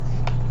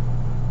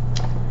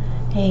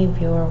Hey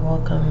viewer,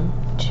 welcome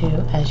to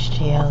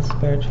SGL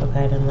Spiritual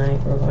Guide and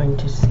Light. We're going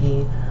to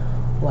see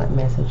what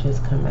messages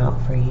come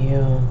out for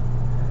you.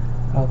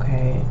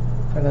 Okay,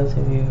 for those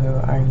of you who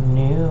are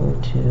new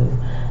to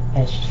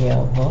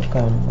SGL,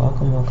 welcome.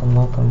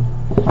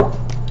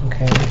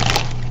 Okay,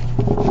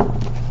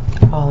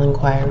 all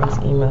inquiries,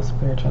 email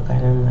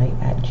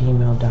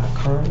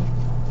spiritualguideandlight@gmail.com.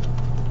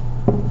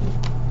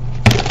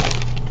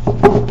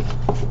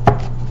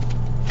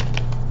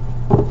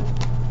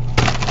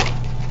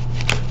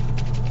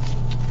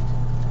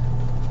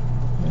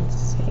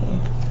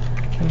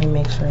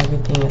 Make sure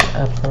everything is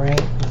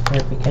upright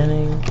before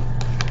beginning.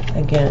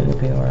 Again,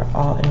 viewer,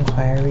 all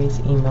inquiries,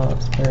 email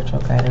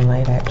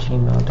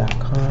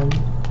spiritualguideandlight@gmail.com.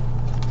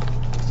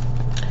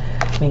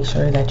 Make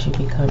sure that you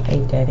become a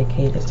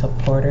dedicated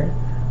supporter,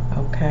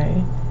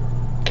 okay?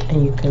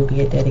 And you can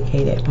be a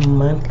dedicated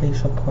monthly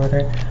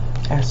supporter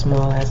as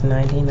small as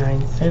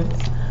 99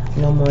 cents,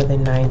 no more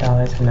than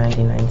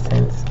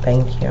 $9.99.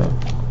 Thank you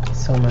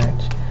so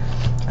much.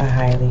 I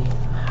highly,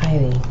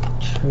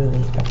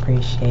 truly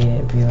appreciate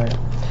it, viewer.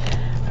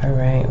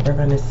 Alright, we're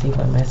going to see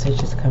what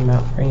messages come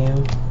out for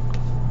you.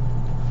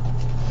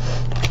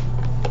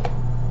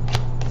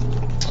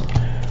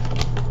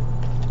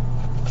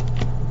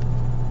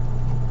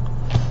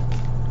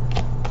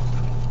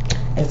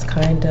 It's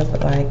kind of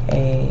like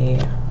a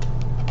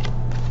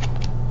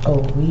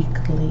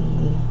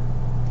weekly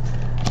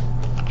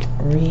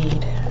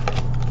read.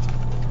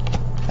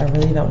 I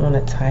really don't want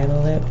to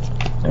title it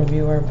a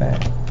viewer,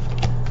 but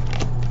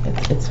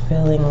it's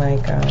feeling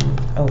like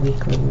a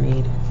weekly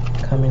read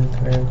coming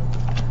through.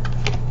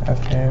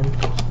 Okay,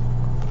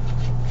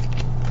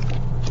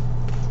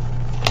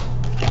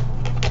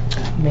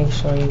 make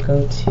sure you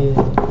go to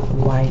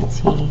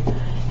YT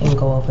and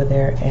go over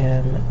there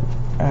and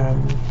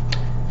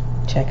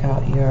check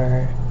out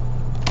your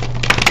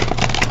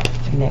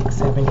next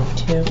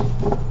 72.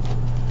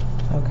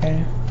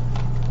 Okay,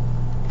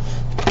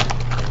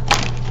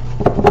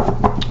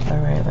 all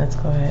right, let's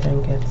go ahead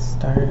and get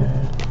started.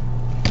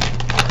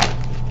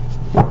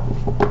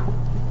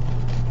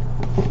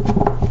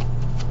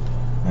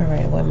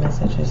 Alright, what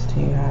messages do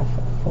you have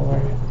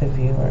for the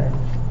viewer?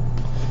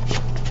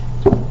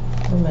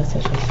 What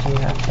messages do you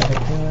have for the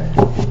viewer?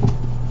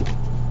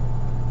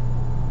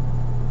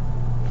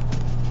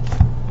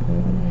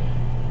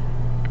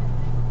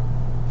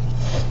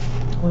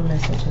 What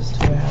messages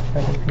do you have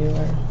for the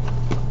viewer?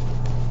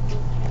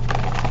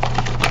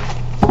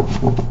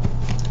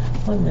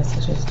 What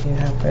messages do you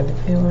have for the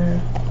viewer?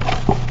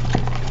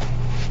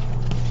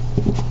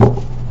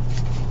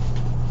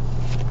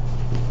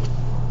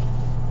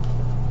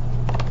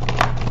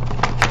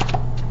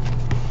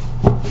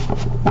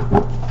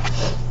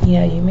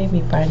 Yeah, you may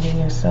be finding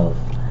yourself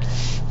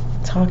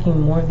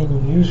talking more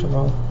than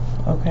usual,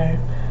 okay?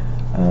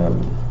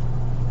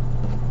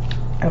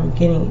 I'm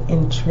getting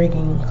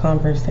intriguing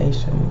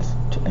conversations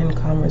and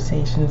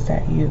conversations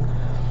that you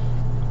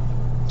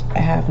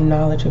have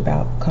knowledge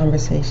about,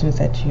 conversations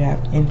that you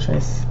have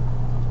interest,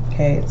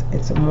 okay?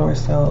 It's more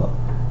so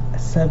a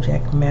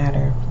subject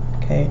matter,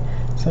 okay?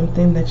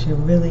 Something that you're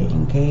really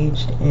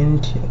engaged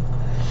into,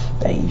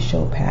 that you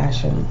show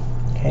passion,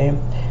 okay?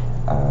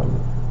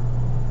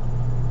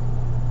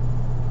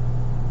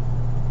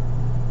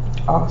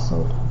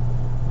 Also,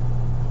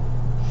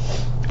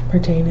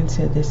 pertaining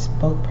to this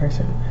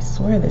spokesperson, I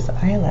swear this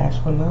eyelash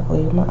will not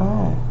leave my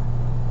eye.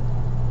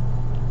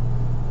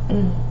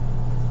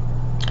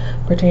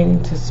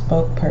 Pertaining to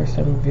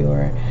spokesperson,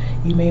 viewer,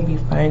 you may be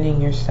finding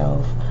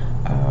yourself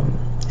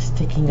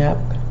sticking up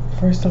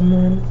for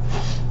someone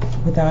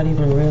without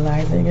even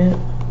realizing it.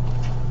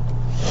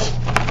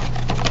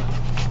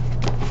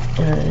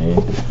 Alright.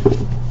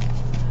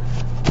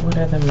 What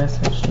other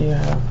message do you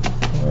have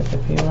for the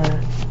viewer?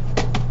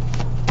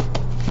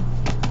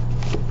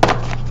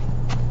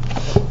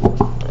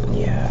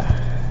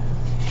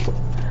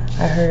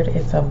 I heard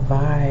it's a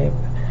vibe.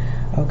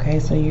 Okay,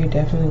 so you're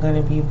definitely going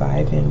to be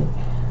vibing,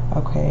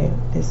 okay,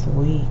 this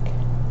week.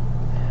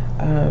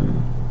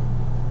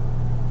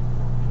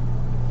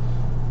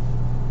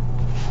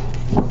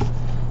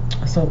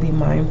 So be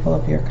mindful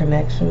of your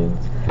connections.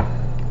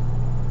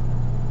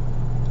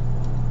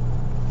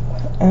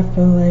 I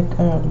feel like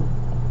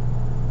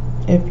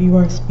if you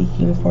are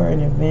speaking for an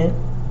event,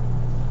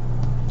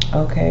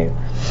 okay,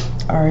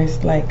 or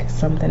it's like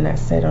something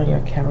that's set on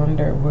your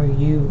calendar where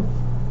you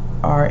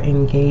are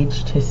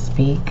engaged to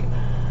speak,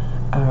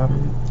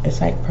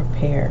 it's like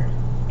prepare,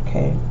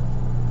 okay,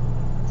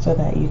 so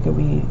that you could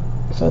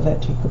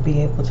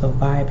be able to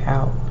vibe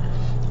out.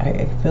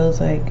 It feels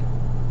like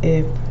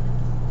if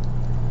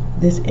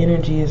this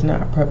energy is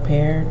not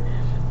prepared,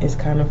 it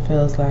kind of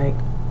feels like,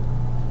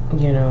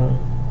 you know,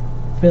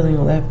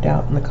 feeling left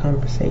out in the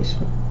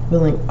conversation,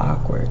 feeling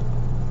awkward.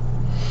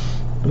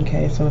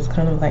 Okay, so it's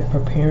kind of like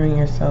preparing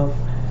yourself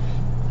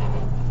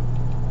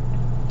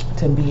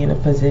to be in a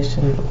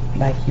position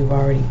like you've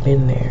already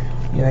been there,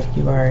 like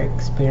you are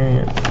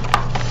experienced.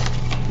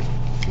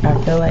 I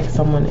feel like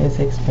someone is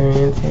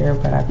experienced here,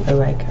 but I feel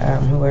like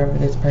whoever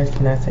this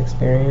person that's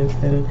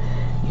experiencing,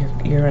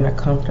 you're in a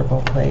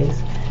comfortable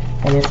place,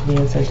 and it's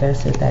being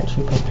suggested that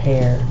you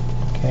prepare,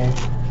 okay?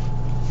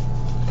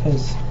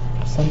 Because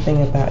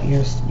something about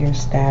your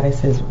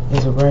status is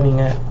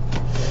running up,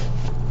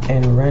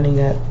 and running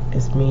up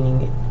is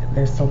meaning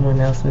there's someone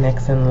else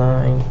next in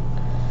line.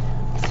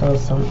 So it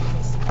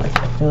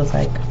feels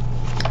like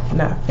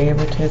not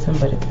favoritism,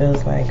 but it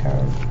feels like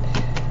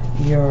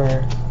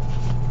your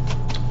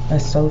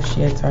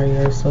associates or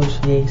your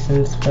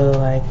associations feel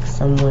like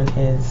someone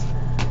is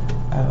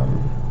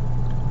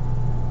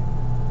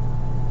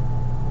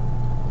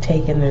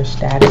taking their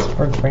status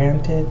for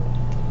granted.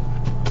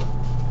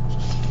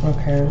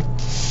 Okay,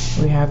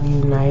 we have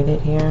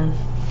United here.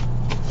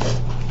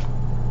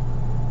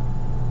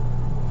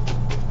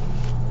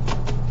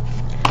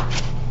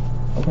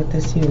 With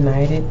this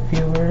United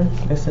viewer,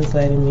 this is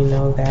letting me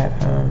know that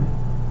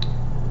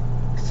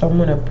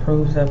someone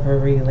approves of a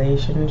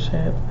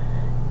relationship,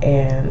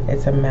 and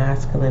it's a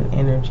masculine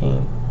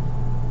energy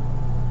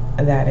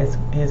that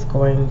is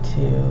going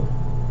to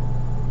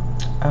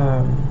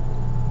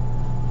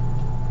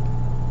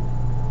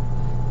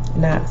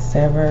not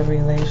sever a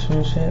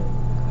relationship,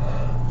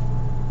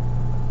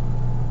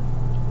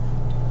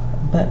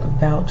 but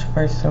vouch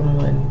for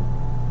someone's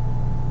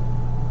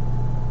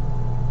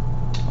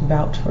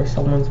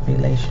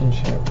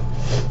relationship.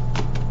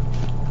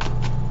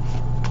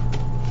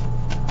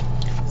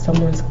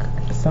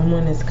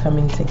 Someone is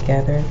coming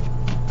together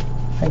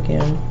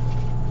again.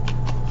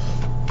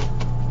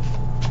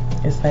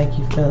 It's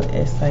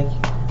like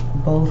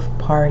both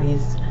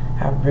parties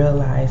have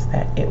realized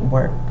that it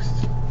works.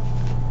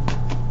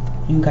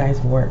 You guys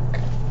work.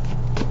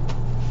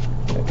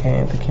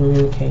 Okay, the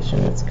communication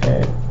is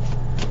good.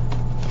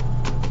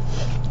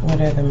 What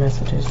other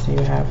messages do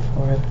you have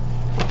for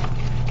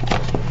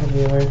the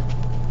viewer?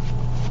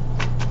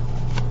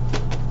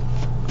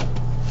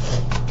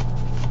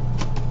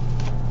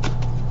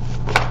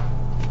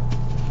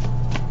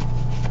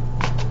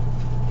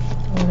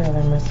 What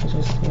other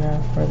messages do you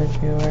have for the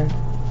viewer?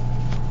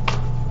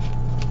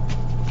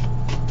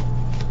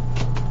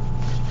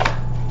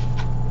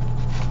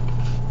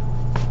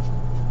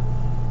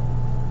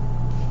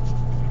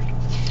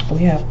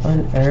 We have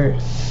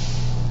unearthed.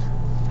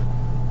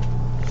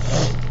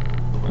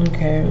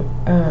 Okay,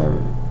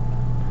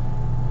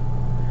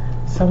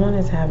 someone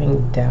is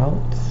having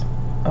doubts.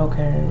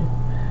 Okay,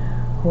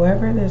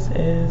 whoever this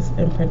is,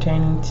 in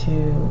pertaining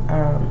to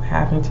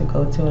having to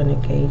go to an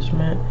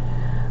engagement,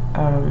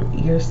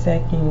 you're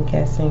second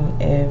guessing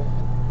if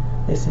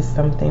this is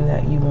something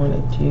that you want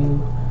to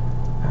do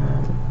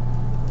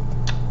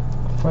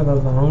for the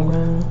long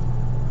run,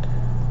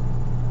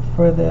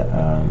 for the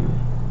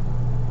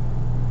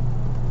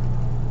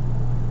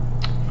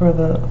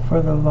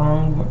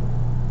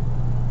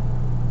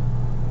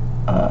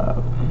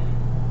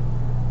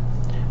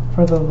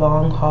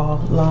long haul.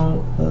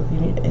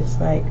 It's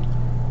like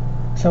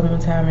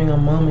someone's having a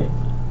moment,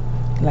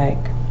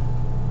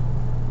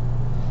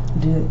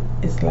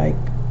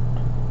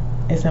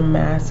 it's a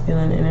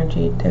masculine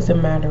energy. It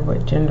doesn't matter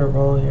what gender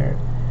role here.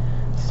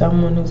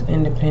 Someone who's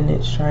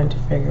independent is trying to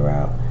figure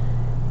out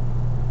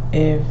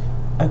if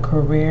a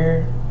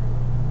career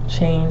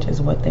change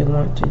is what they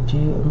want to do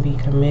and be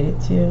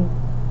committed to,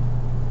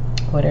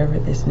 whatever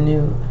this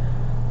new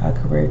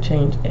career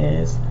change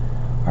is,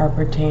 are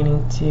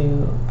pertaining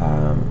to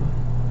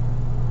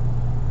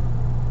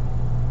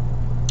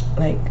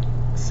like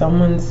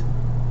someone's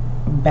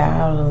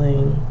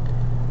battling.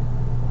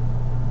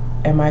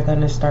 Am I going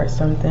to start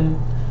something?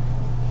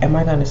 Am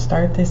I going to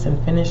start this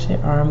and finish it,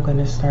 or I'm going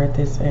to start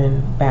this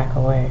and back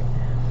away,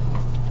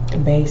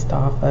 based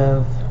off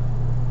of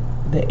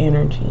the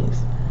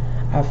energies?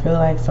 I feel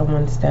like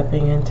someone's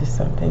stepping into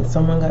something.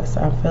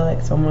 I feel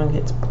like someone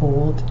gets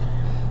pulled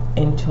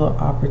into an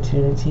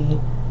opportunity,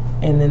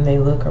 and then they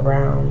look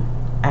around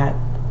at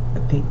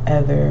the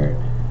other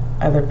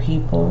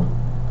people,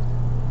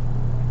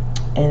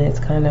 and it's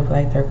kind of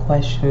like they're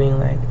questioning,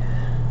 like,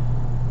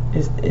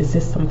 is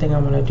this something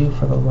I'm gonna do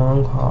for the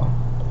long haul,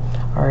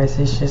 or is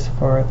this just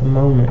for the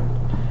moment?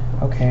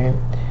 Okay,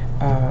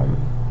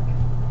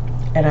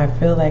 and I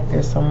feel like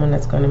there's someone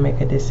that's going to make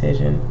a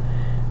decision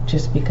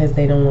just because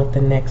they don't want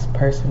the next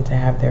person to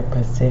have their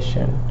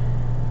position.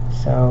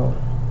 So,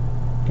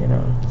 you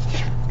know,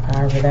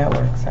 however that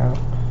works out.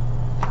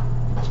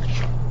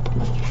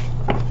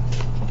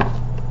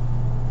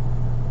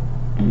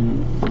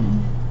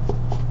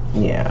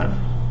 Yeah,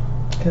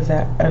 because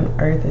that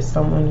unearth is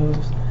someone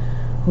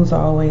who's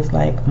always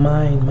like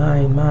mine.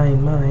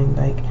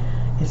 Like,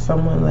 it's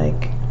someone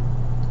like,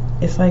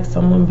 it's like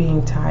someone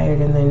being tired,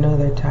 and they know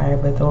they're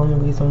tired, but the only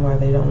reason why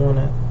they don't want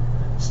to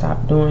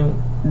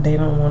they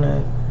don't want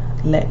to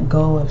let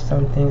go of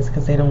some things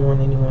because they don't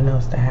want anyone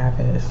else to have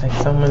it. It's like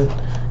someone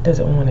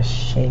doesn't want to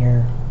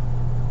share.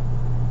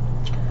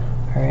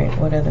 All right,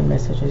 what other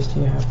messages do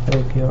you have for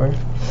the viewer?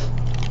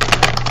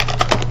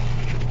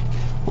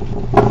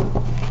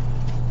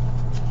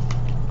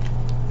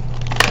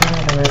 What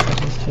other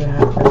messages do you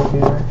have for the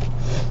viewer?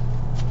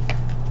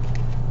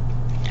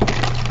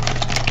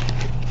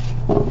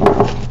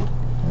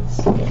 Let's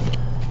see.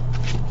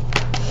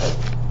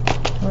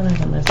 What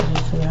other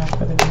messages do we have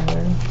for the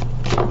viewer?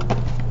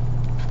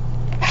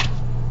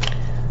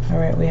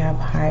 Alright, we have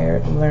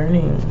higher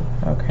learning.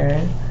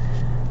 Okay.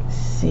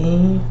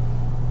 See?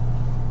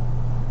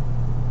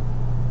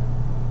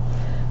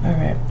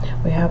 Alright,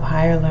 we have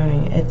higher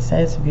learning. It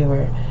says,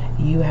 viewer,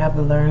 you have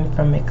learned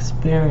from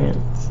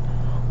experience.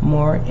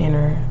 More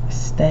inner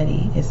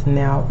study is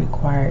now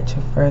required to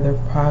further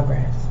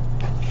progress.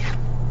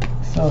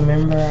 So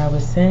remember I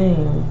was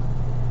saying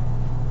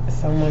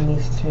someone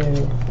needs to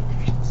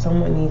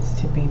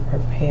be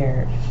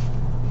prepared.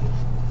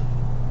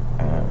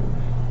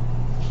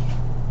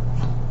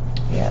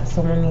 Yeah,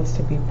 someone needs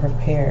to be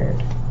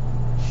prepared.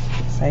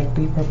 It's like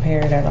be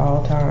prepared at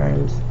all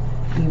times.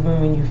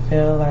 Even when you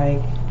feel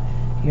like,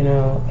 you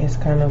know, it's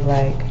kind of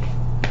like,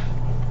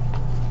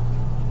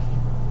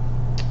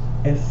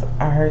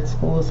 I heard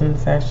school's in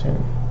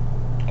session.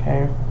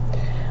 Okay.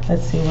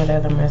 Let's see what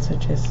other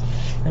messages.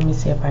 Let me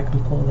see if I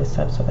can pull this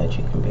up so that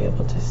you can be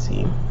able to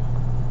see.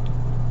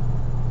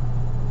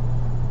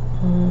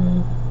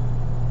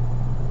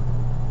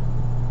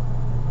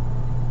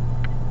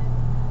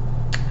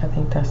 I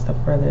think that's the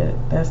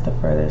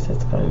furthest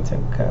it's going to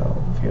go,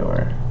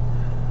 viewer.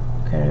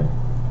 Okay.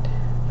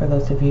 For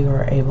those of you who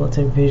are able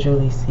to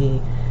visually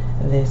see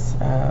this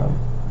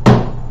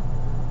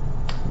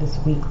this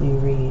weekly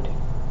read.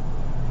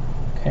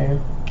 Okay.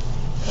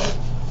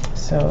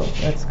 So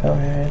let's go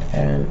ahead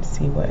and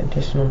see what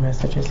additional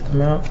messages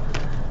come out.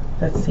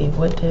 Let's see,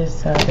 what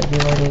does the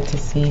viewer need to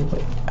see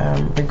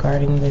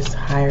regarding this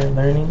higher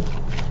learning?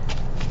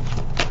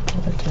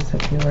 What does the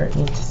viewer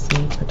need to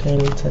see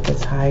pertaining to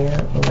this higher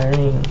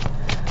learning?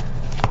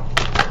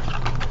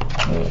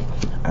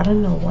 I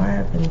don't know why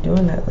I've been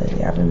doing that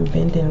lately. I've been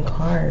bending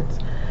cards.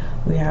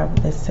 We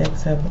have the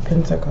Six of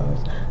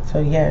Pentacles.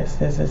 So yes,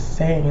 this is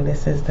saying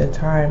this is the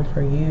time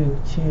for you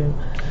to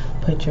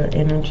put your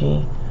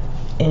energy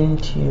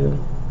into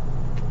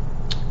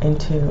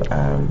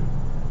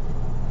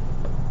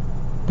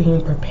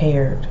being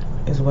prepared,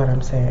 is what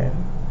I'm saying.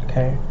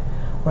 Okay,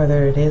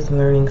 whether it is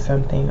learning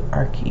something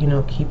or, you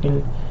know,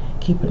 keeping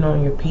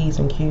on your P's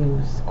and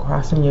Q's,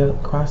 crossing your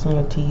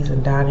T's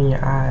and dotting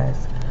your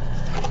I's.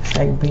 It's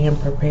like being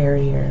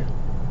prepared here.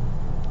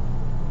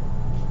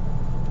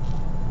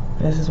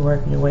 This is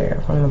working your way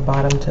from the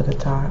bottom to the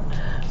top.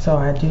 So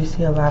I do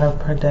see a lot of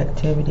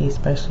productivity,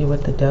 especially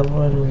with the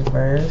Devil in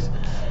reverse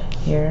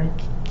here.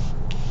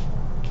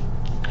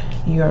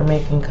 You are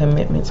making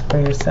commitments for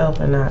yourself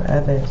and not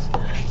others.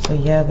 So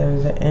yeah,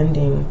 there's an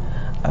ending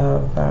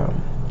of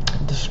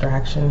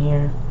distraction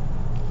here.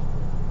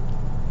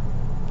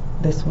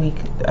 This week,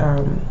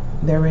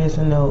 there is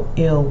no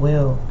ill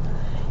will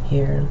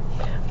here,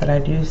 but I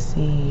do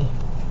see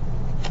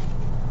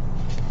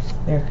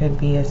there could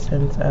be a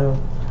sense of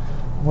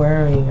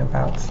worrying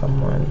about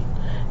someone.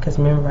 Because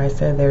remember I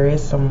said there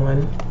is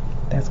someone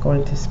that's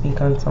going to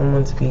speak on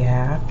someone's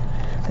behalf.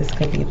 This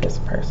could be this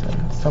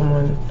person.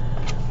 Someone,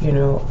 you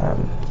know,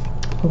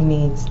 who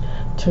needs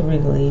to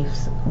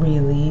release.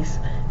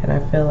 And I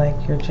feel like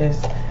you're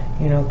just,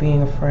 you know,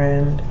 being a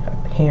friend,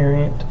 a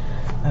parent,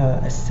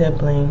 a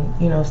sibling,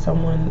 you know,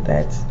 someone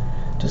that's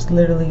just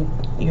literally,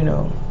 you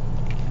know,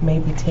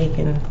 maybe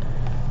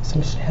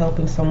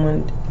helping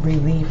someone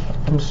relief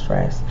from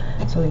stress.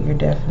 So you're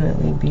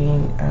definitely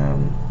being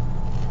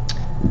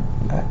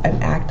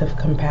an act of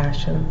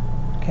compassion,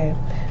 okay,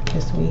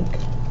 this week,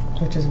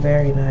 which is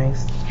very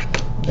nice.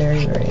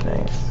 Very, very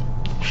nice.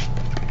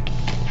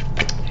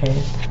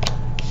 Okay.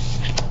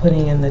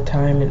 Putting in the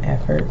time and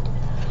effort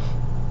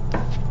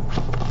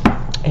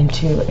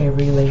into a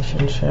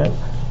relationship.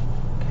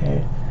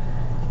 Okay.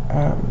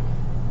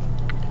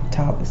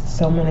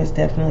 Someone is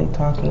definitely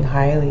talking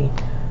highly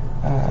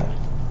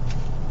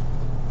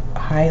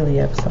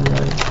of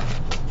someone.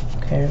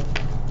 Okay.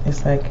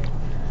 It's like,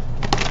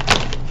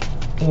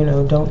 you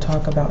know, don't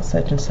talk about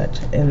such and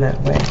such in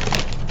that way.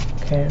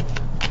 Okay.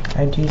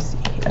 I do see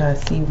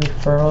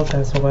referrals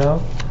as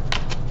well.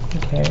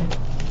 Okay.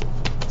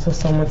 So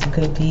someone's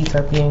good deeds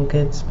are being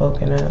good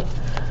spoken of.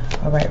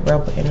 Alright,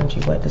 Rebel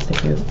energy. What does the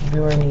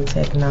viewer need to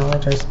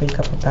acknowledge or speak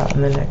up about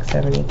in the next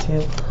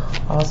 72?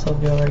 Also,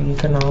 viewer, you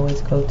can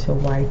always go to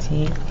YT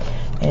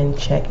and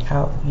check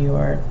out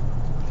your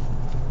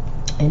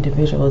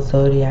individual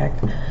zodiac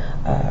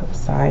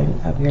sign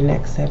of your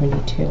next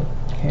 72.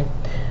 Okay.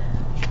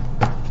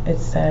 It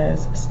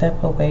says,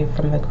 step away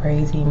from the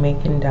crazy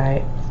making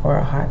diet for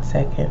a hot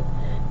second.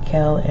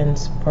 Kale and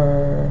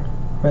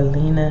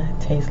spirulina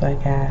taste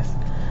like ass.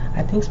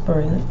 I think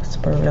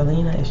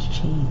spirulina is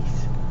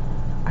cheese.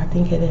 I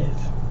think it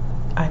is.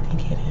 I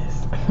think it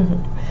is.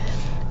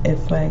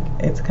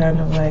 It's kind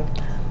of like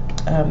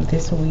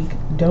this week.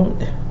 Don't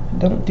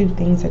do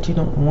things that you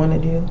don't want to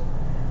do.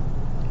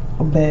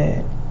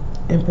 But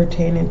in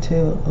pertaining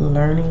to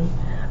learning,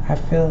 I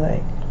feel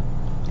like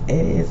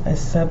it is a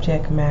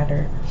subject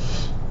matter,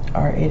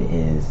 or it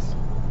is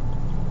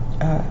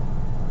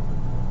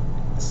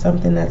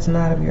something that's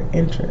not of your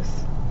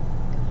interest.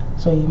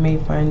 So you may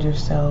find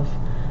yourself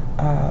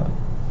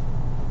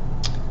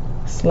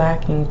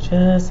slacking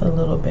just a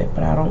little bit,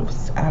 but I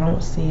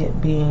don't see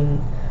it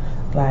being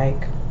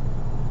like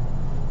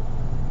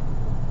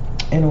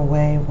in a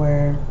way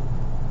where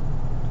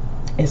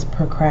it's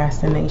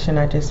procrastination.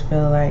 I just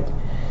feel like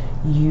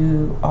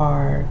you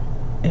are,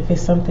 if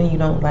it's something you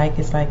don't like,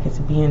 it's like it's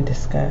being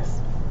discussed,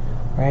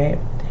 right?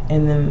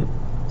 And then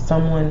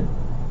someone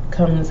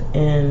comes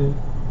in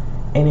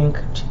and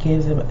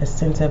gives a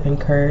sense of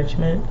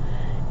encouragement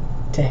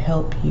to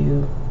help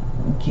you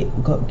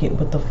get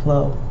with the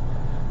flow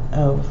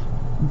of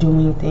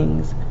doing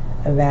things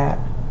that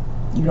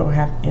you don't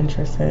have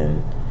interest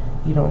in.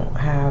 You don't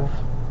have,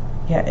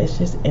 yeah, it's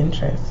just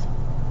interest.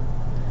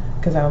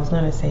 Because I was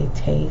gonna say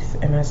taste,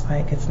 and it's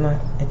like it's not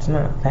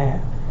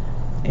that.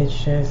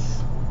 It's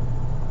just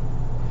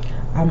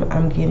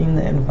I'm getting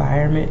the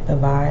environment, the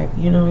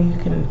vibe. You know, you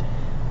can.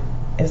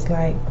 It's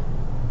like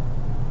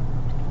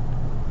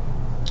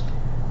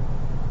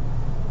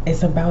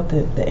it's about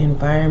the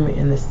environment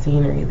and the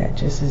scenery that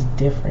just is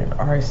different,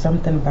 or it's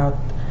something about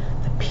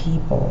the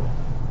people.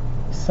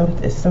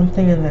 It's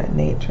something in that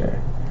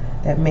nature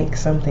that makes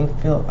something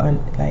feel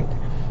like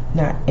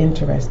not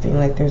interesting.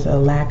 Like there's a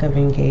lack of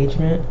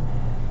engagement.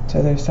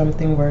 So there's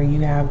something where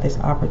you have this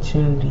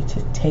opportunity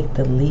to take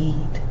the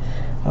lead,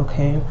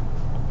 okay?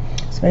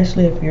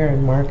 Especially if you're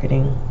in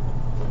marketing,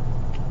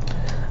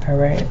 all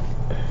right?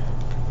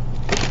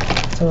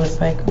 So it's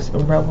like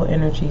rebel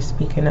energy,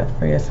 speaking up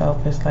for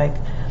yourself. It's like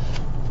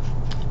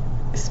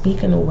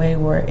speak in a way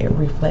where it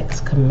reflects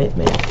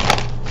commitment,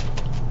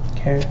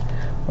 okay?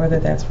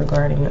 Whether that's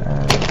regarding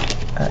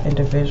an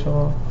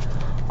individual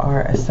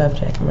or a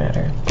subject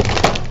matter.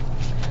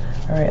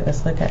 All right,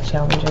 let's look at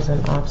challenges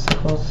and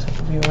obstacles,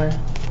 viewer.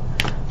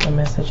 What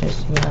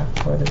messages do you have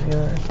for the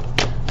viewer?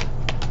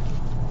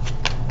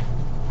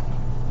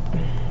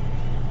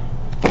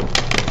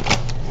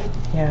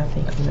 Yeah, I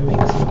think I'm gonna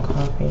make some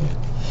coffee.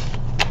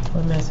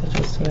 What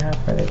messages do you have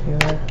for the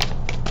viewer?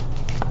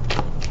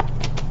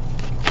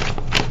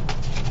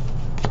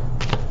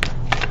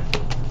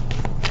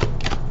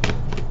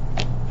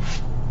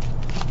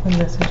 What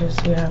messages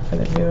do you have for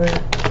the viewer?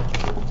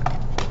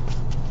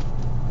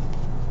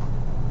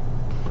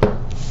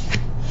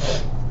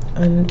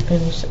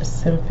 Unfinished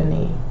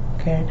symphony,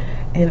 okay?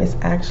 And it's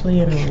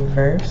actually in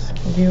reverse,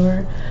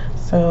 viewer.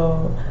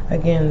 So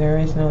again, there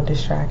is no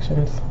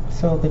distractions.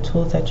 So the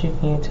tools that you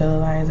can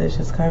utilize, it's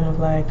just kind of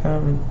like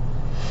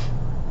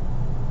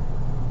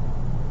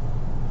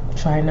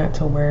try not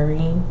to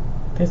worry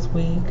this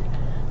week.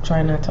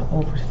 Try not to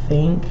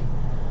overthink.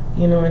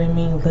 You know what I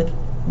mean? Look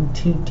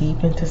too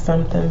deep into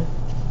something.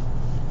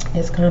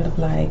 It's kind of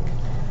like,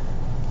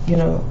 you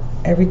know,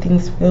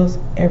 everything's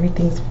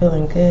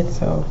feeling good,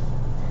 so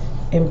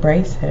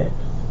embrace it,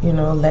 you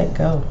know, let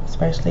go.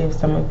 Especially if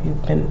some of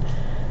you've been,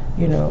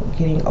 you know,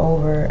 getting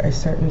over a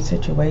certain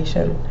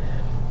situation,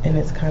 and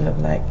it's kind of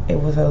like it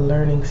was a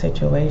learning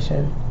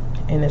situation,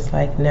 and it's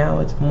like now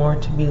it's more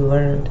to be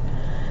learned.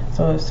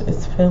 So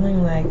it's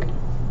feeling like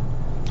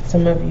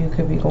some of you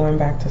could be going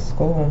back to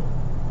school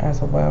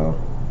as well,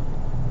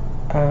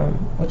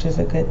 which is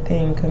a good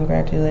thing.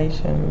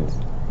 Congratulations.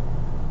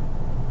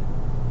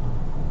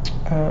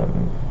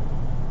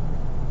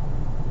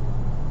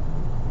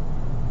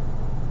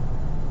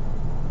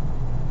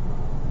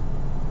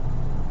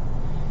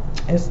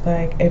 It's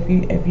like if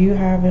you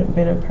haven't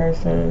been a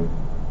person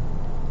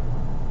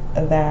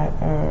that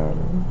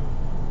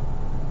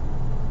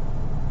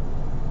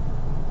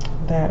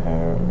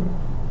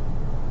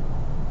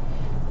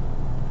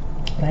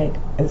like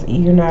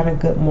you're not a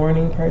good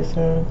morning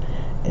person,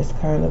 it's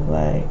kind of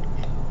like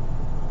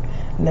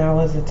now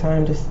is the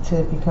time just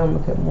to become a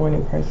good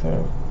morning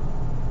person,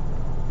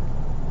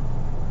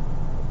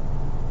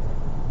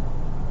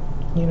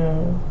 you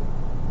know.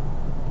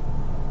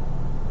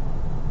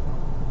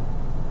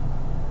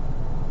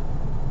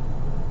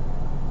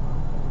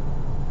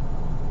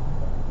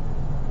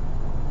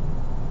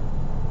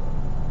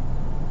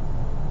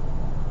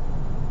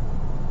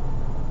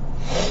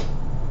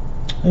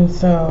 And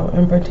so,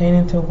 in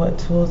pertaining to what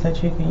tools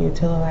that you can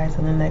utilize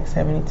in the next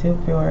 72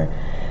 viewer,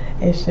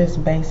 it's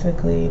just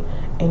basically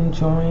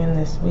enjoying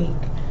this week.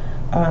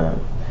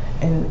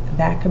 And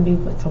that could be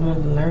what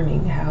someone's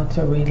learning, how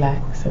to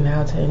relax and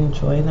how to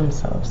enjoy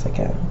themselves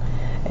again.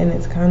 And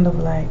it's kind of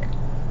like,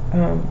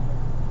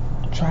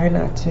 try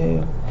not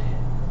to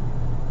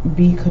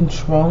be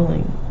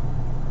controlling,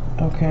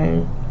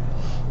 okay?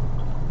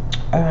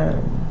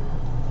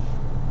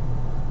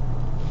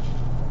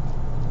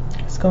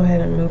 Go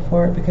ahead and move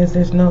forward, because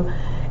there's no,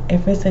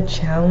 if it's a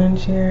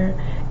challenge here,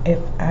 if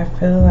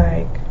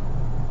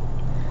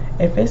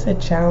it's a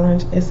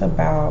challenge, it's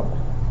about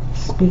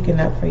speaking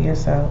up for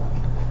yourself,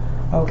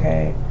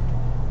 okay,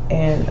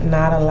 and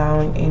not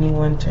allowing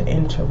anyone to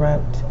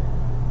interrupt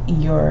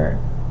your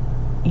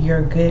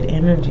good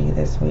energy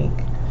this week,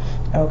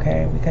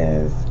 okay,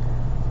 because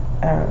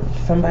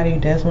somebody who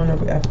does want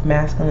a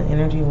masculine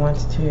energy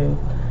wants to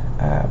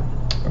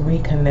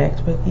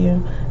reconnect with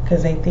you,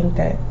 because they think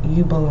that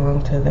you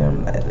belong to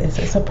them.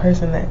 It's a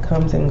person that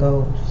comes and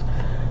goes,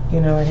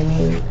 you know what I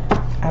mean?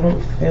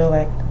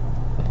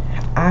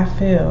 I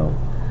feel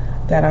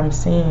that I'm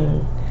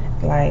seeing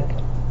like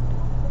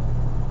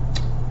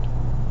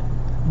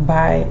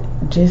by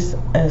just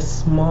a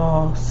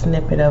small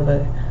snippet of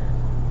a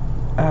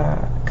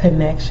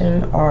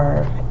connection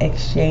or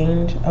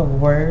exchange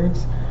of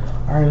words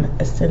or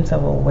a sense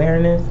of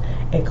awareness,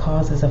 it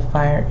causes a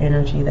fire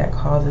energy that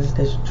causes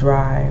this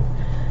drive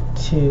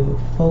to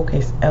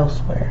focus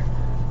elsewhere.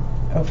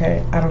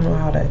 Okay, I don't know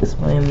how to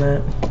explain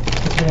that.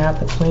 You have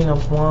the Queen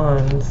of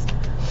Wands,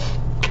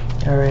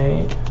 all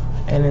right,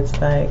 and it's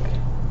like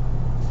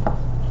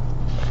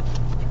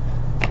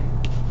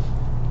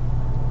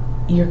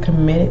you're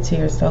committed to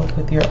yourself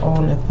with your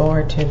own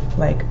authoritative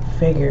like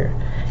figure,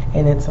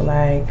 and it's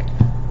like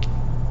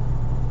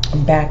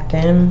back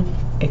then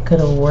it could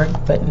have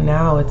worked, but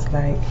now it's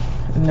like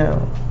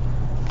no.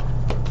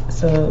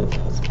 So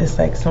it's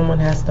like someone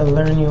has to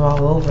learn you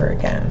all over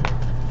again,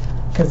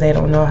 because they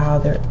don't know how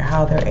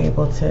they're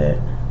able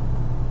to,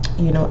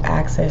 you know,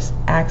 access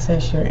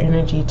your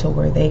energy to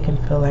where they can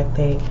feel like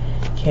they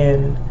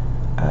can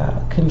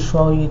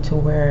control you to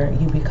where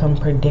you become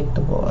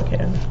predictable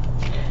again.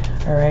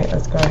 All right,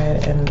 let's go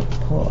ahead and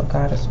pull a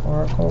goddess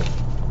oracle.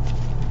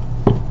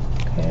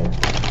 Okay,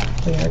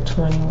 we are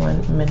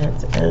 21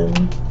 minutes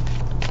in.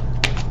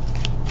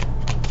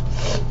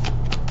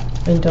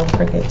 And don't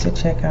forget to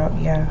check out,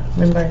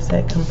 remember I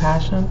said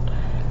compassion?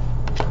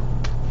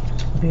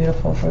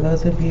 Beautiful. For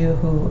those of you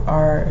who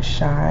are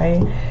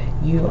shy,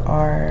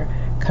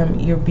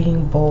 you're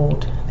being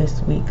bold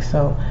this week.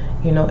 So,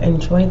 you know,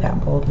 enjoy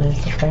that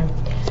boldness, okay?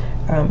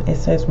 It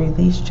says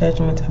release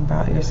judgment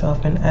about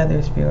yourself and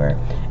others, viewer,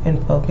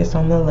 and focus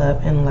on the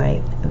love and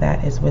light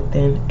that is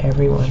within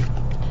everyone.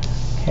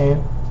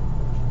 Okay?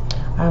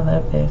 I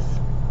love this.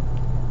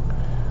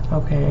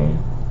 Okay?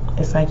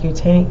 It's like you're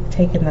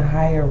taking the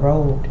higher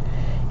road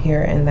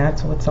here, and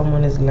that's what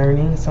someone is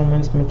learning.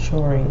 Someone's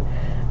maturing.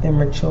 Their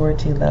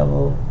maturity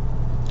level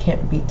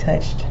can't be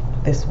touched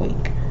this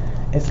week.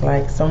 It's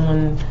like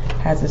someone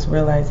has this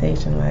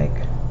realization, like,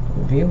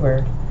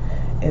 viewer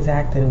is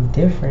acting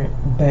different,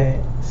 but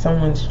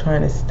someone's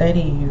trying to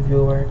study you,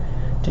 viewer,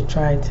 to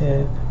try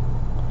to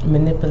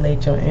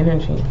manipulate your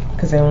energy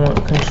because they want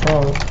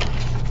control.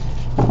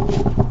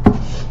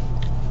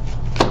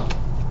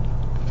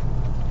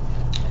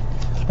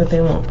 But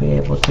they won't be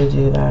able to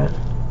do that.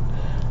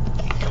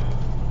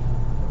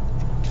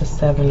 The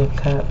Seven of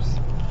Cups.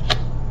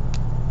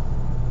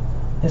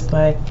 It's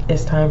like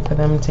it's time for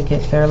them to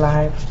get their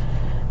life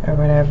or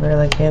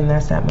whatever. Again,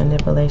 that's that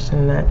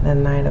manipulation, that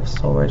Knight of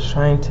Swords,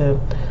 trying to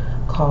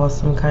cause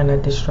some kind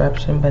of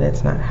disruption, but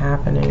it's not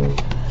happening.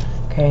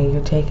 Okay,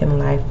 you're taking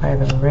life by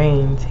the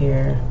reins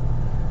here.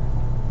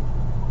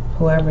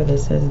 Whoever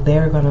this is,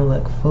 they're gonna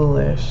look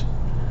foolish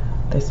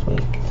this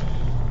week.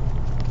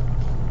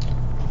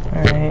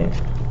 Alright.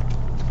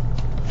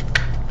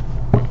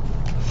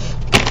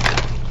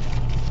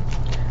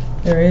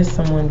 There is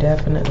someone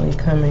definitely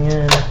coming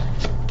in.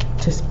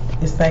 Just,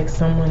 it's like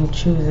someone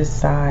chooses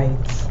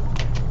sides.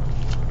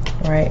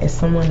 Right? It's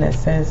someone that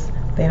says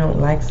they don't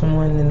like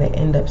someone and they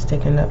end up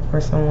sticking up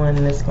for someone,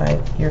 and it's like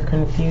you're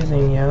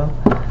confusing, yo.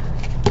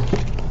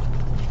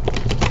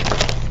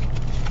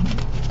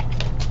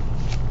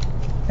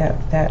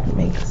 That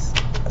makes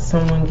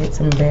someone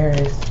gets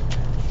embarrassed.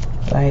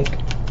 Like,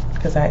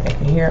 because I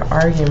can hear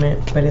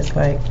argument, but it's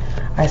like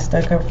I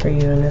stuck up for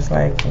you, and it's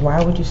like,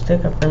 why would you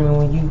stick up for me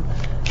when you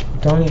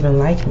don't even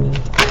like me?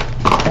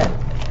 That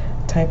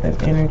type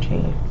of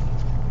energy.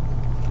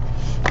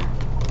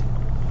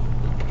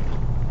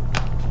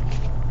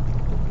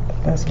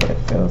 That's what it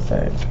feels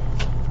like.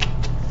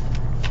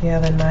 Yeah,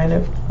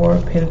 the Four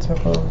of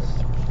Pentacles,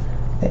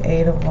 the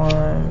Eight of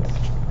Wands,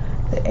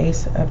 the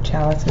Ace of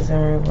Chalices in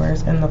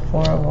reverse, and the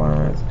Four of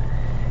Wands.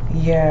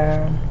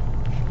 Yeah.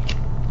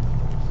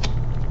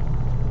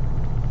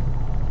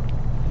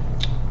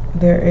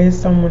 There is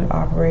someone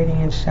operating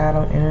in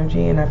shadow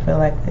energy, and I feel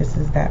like this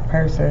is that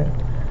person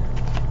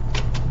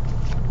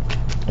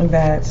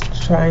that's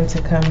trying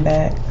to come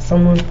back.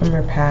 Someone from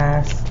her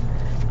past.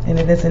 And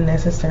it doesn't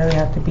necessarily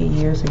have to be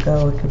years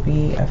ago. It could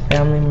be a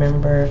family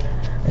member,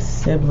 a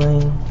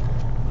sibling,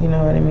 you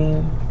know what I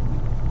mean?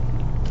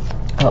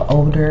 An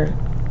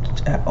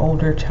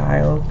older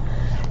child.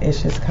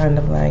 It's just kind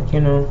of like,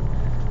 you know,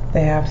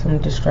 they have some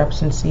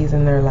discrepancies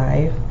in their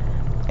life,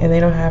 and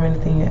they don't have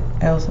anything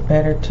else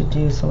better to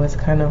do. So it's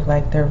kind of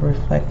like they're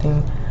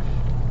reflecting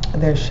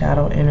their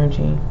shadow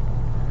energy.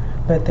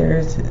 But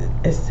there's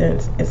a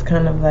sense, it's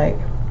kind of like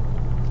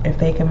if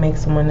they can make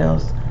someone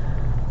else,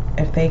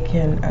 if they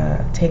can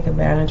take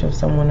advantage of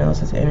someone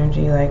else's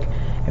energy, like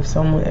if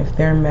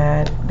they're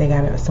mad,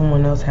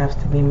 someone else has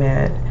to be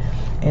mad,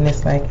 and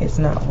it's like it's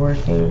not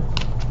working.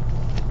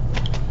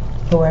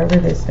 Whoever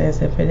this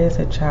is, if it is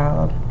a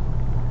child,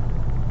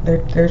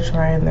 they're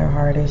trying their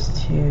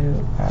hardest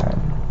to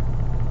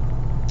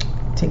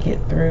get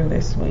through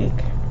this week,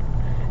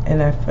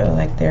 and I feel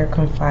like they're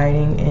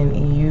confiding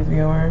in you,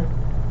 viewer.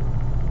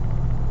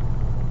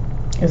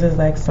 This is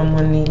like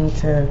someone needing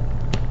to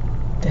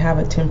have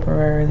a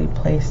temporary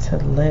place to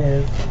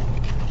live,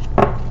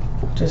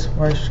 just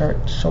for a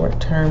short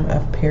term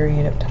of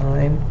period of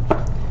time,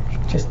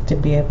 just to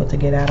be able to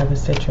get out of a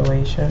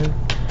situation.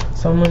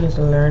 Someone is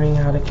learning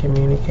how to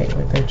communicate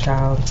with their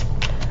child,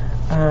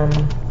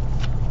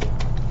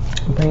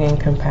 bringing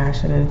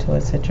compassion into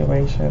a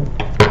situation.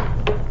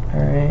 All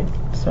right,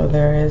 so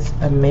there is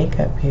a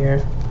makeup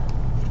here.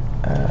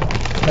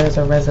 There's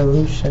a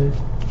resolution.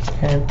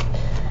 Okay,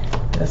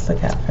 let's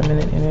look at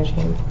feminine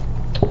energy.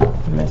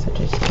 What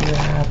messages do you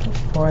have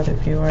for the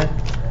viewer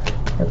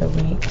for the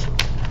week?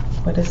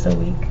 What is the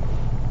week?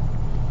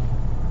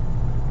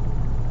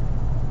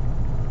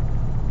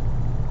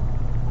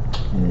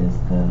 It is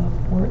the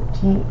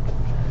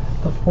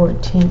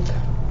 14th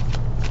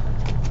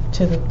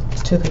to the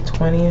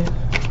 20th.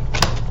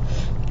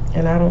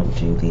 And I don't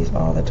do these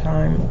all the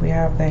time. We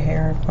have the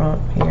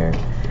Hierophant here,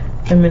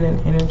 feminine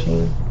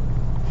energy.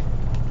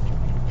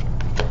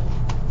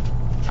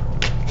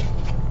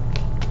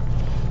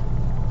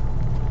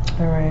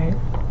 All right,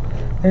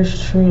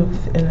 there's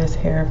truth in this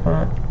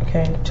Hierophant.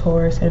 Okay,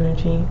 Taurus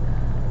energy.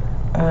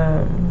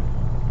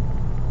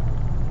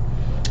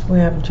 We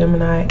have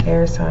Gemini,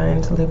 air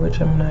signs, Libra,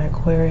 Gemini,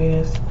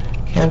 Aquarius,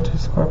 Cancer,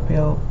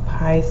 Scorpio,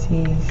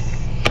 Pisces.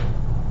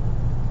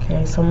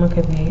 Okay, someone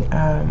could be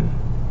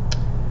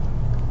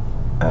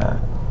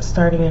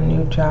starting a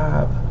new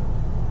job.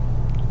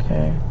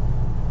 Okay.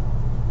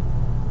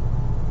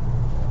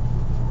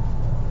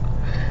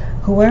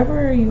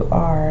 Whoever you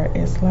are,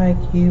 it's like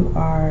you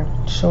are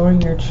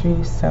showing your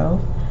true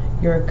self.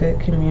 You're a good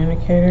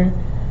communicator,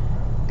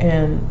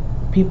 and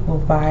people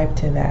vibe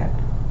to that.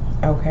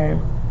 Okay.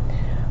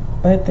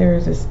 But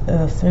there's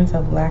a sense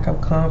of lack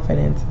of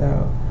confidence,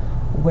 though,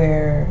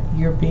 where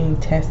you're being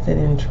tested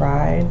and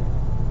tried,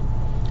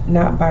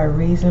 not by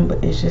reason,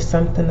 but it's just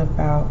something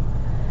about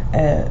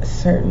a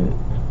certain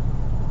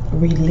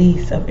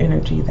release of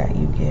energy that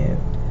you give,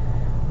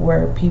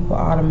 where people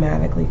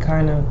automatically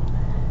kind of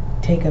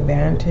take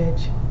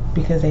advantage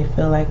because they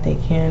feel like they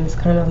can. It's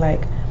kind of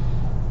like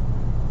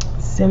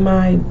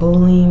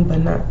semi-bullying, but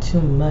not too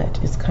much.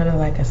 It's kind of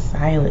like a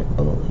silent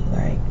bully,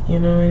 like, you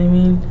know what I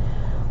mean?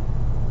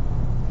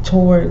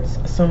 Towards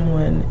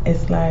someone,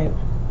 it's like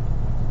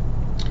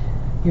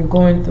you're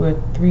going through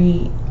a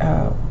 3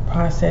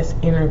 process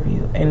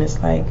interview, and it's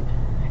like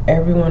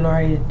everyone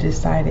already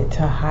decided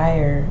to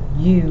hire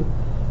you,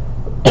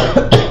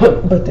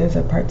 but there's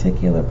a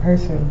particular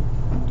person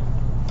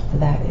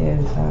that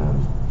is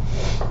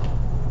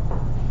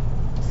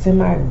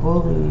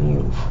semi-bullying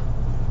you,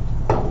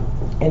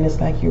 and it's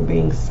like you're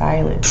being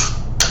silent,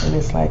 and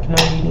it's like, no,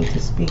 you need to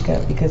speak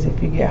up, because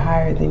if you get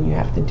hired, then you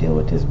have to deal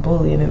with this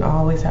bully, and then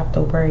always have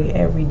to worry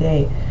every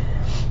day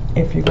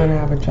if you're going to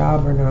have a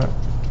job or not.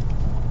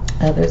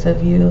 Others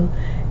of you,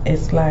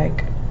 it's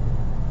like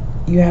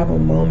you have a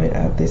moment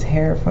of this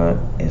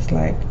Hierophant. It's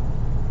like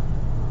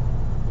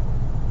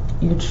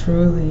you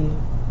truly,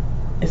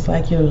 it's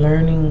like you're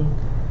learning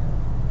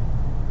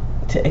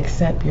to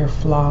accept your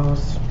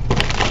flaws.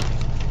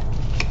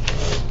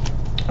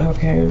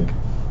 Okay.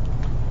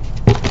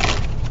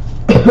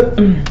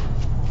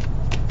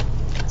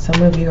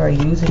 Some of you are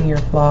using your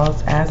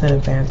flaws as an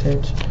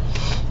advantage.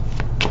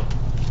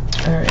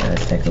 Alright,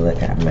 let's take a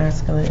look at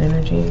masculine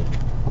energy.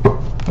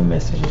 What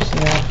messages do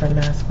you have for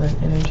masculine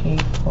energy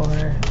for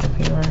the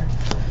viewer?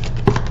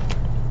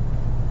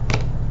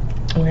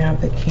 We have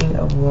the King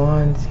of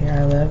Wands here.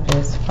 I love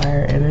this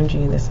fire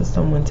energy. This is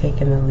someone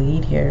taking the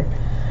lead here,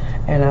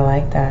 and I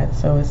like that.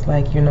 So it's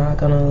like you're not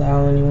going to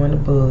allow anyone to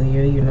bully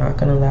you. You're not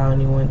going to allow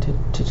anyone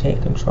to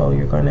take control.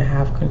 You're going to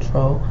have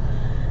control.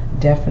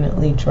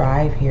 Definitely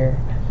drive here,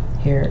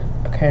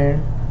 okay?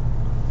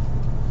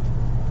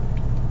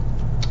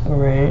 All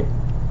right.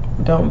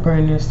 Don't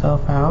burn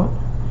yourself out.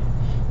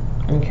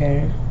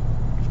 Okay.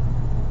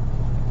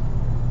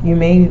 You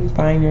may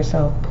find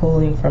yourself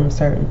pulling from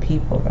certain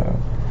people, though.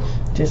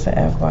 Just a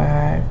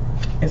FYI.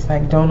 It's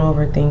like, don't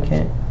overthink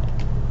it.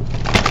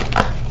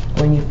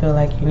 When you feel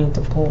like you need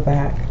to pull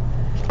back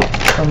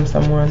from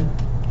someone,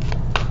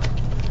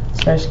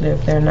 especially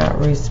if they're not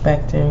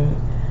respecting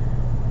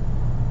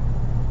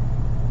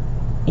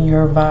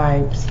your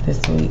vibes this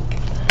week.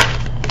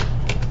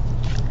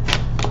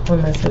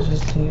 What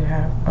messages do you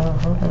have? Oh,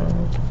 hold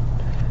on.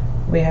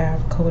 We have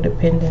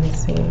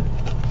codependency.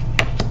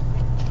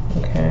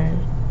 Okay.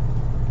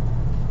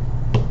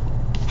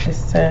 It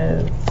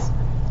says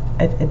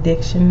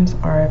addictions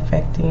are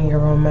affecting your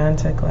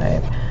romantic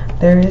life.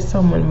 There is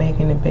someone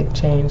making a big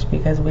change,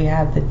 because we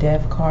have the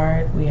Death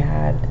card, we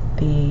had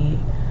the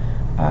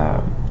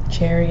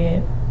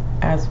Chariot,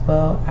 as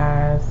well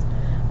as,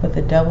 but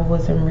the Devil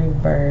was in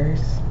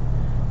reverse.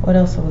 What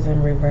else was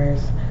in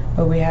reverse?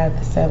 But we had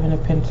the 7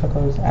 of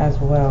Pentacles as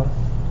well.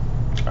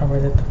 Or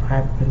was it the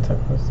 5 of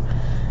Pentacles?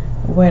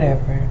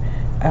 Whatever.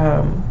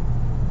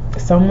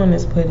 Someone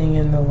is putting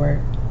in the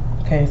work.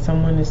 Okay,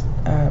 someone is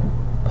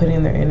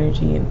putting their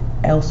energy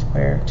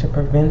elsewhere to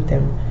prevent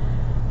them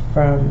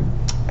from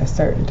a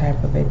certain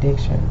type of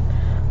addiction.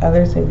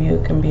 Others of you,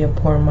 it can be a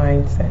poor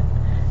mindset.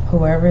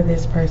 Whoever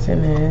this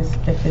person is,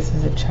 if this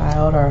is a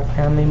child or a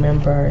family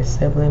member or a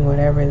sibling,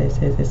 whatever this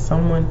is, it's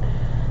someone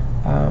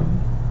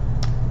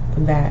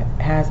that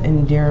has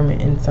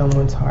endearment in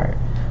someone's heart.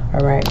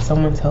 All right,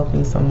 someone's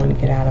helping someone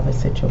get out of a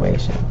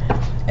situation.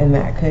 And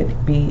that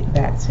could be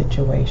that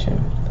situation,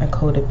 a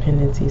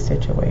codependency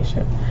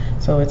situation.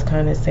 So it's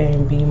kind of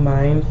saying be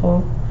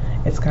mindful.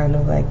 It's kind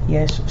of like,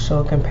 yes,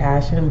 show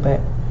compassion, but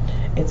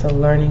it's a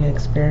learning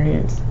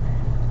experience.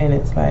 And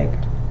it's like,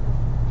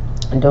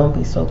 don't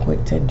be so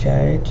quick to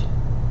judge.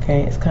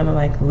 Okay, it's kind of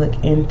like look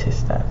into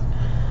stuff.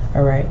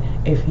 All right,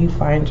 if you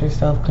find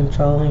yourself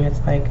controlling, it's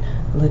like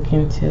look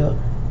into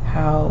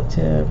how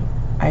to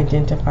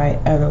identify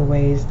other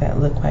ways that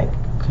look like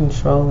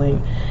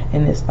controlling.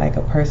 And it's like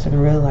a person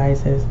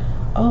realizes,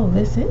 oh,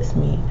 this is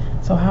me,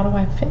 so how do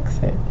I fix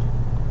it?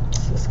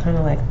 So it's kind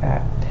of like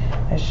that.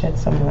 That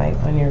sheds some light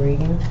on your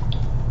reading.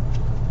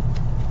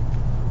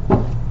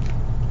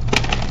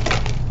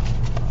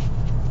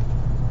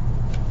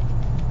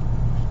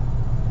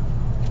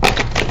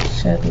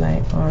 Shed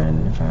light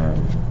on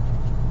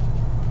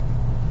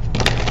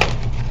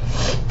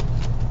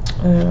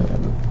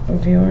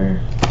viewer,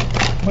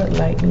 what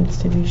light needs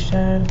to be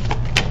shed.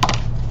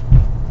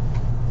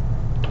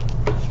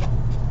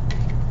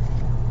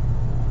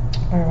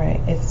 All right,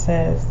 it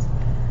says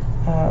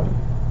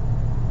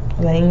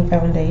laying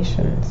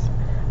foundations.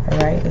 All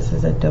right, this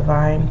is a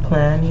divine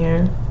plan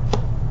here,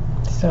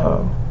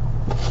 so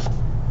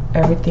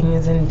everything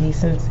is in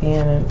decency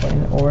and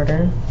in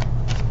order.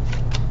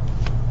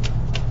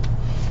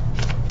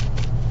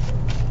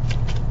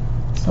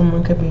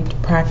 Someone could be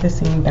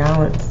practicing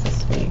balance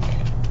this week,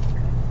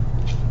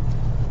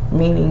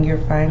 meaning you're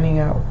finding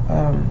out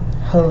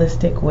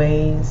holistic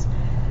ways,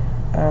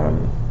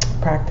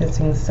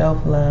 practicing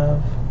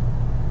self-love.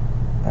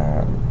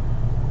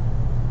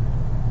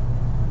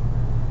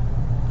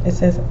 It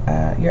says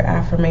your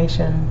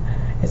affirmation,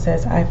 it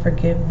says, I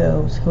forgive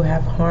those who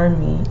have harmed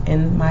me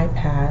in my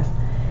past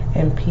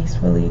and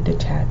peacefully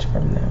detach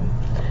from them.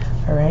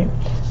 All right,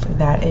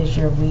 that is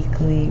your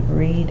weekly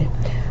read,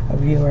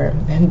 viewer.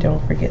 And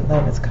don't forget,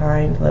 love is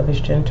kind, love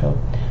is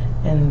gentle,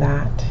 and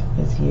that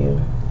is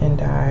you and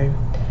I.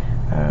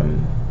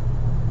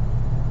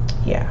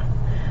 Yeah.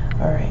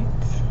 All right.